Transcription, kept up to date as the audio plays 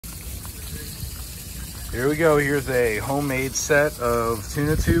Here we go. Here's a homemade set of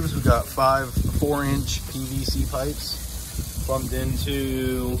tuna tubes. We've got 4-inch PVC pipes plumbed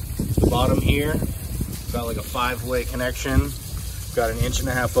into the bottom here. Got like a 5-way connection. Got an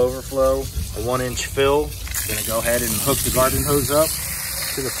 1.5-inch overflow, a 1-inch fill. Gonna go ahead and hook the garden hose up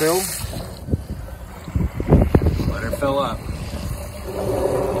to the fill. Let her fill up.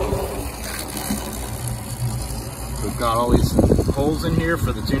 We've got all these holes in here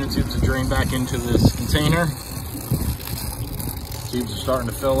for the tuna tubes to drain back into this container. Tubes are starting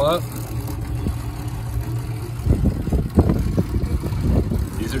to fill up.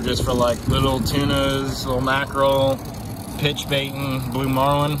 These are just for like little tunas, little mackerel, pitch baiting, blue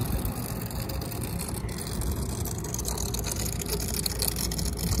marlin.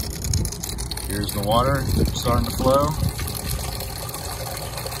 Here's the water starting to flow.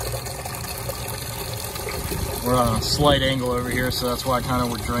 We're on a slight angle over here, so that's why kind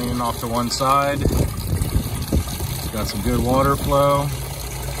of we're draining off to one side. Got some good water flow.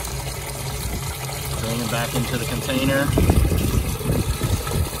 Draining back into the container.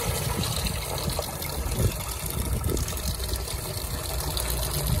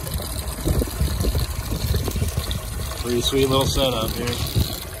 Pretty sweet little setup here.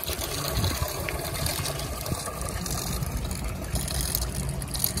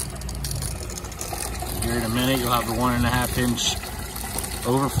 Here in a minute, you'll have the 1.5-inch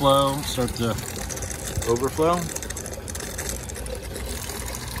overflow start to overflow.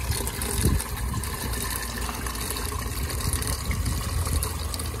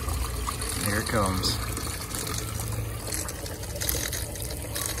 Here it comes.